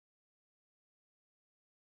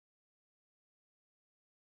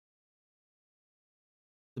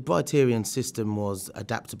The Brighterion system was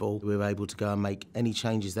adaptable. We were able to go and make any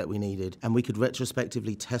changes that we needed, and we could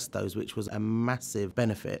retrospectively test those, which was a massive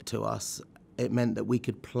benefit to us. It meant that we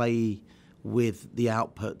could play with the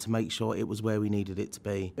output to make sure it was where we needed it to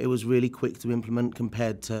be. It was really quick to implement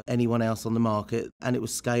compared to anyone else on the market, and it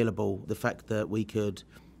was scalable. The fact that we could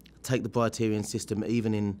take the Brighterion system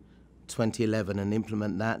even in 2011 and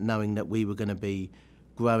implement that, knowing that we were going to be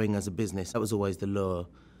growing as a business. That was always the lure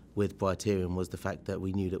with Brighterion, was the fact that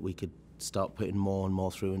we knew that we could start putting more and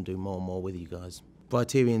more through and do more and more with you guys.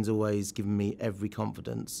 Brighterion's always given me every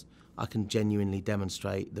confidence I can genuinely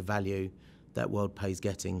demonstrate the value that Worldpay's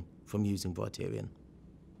getting from using Brighterion.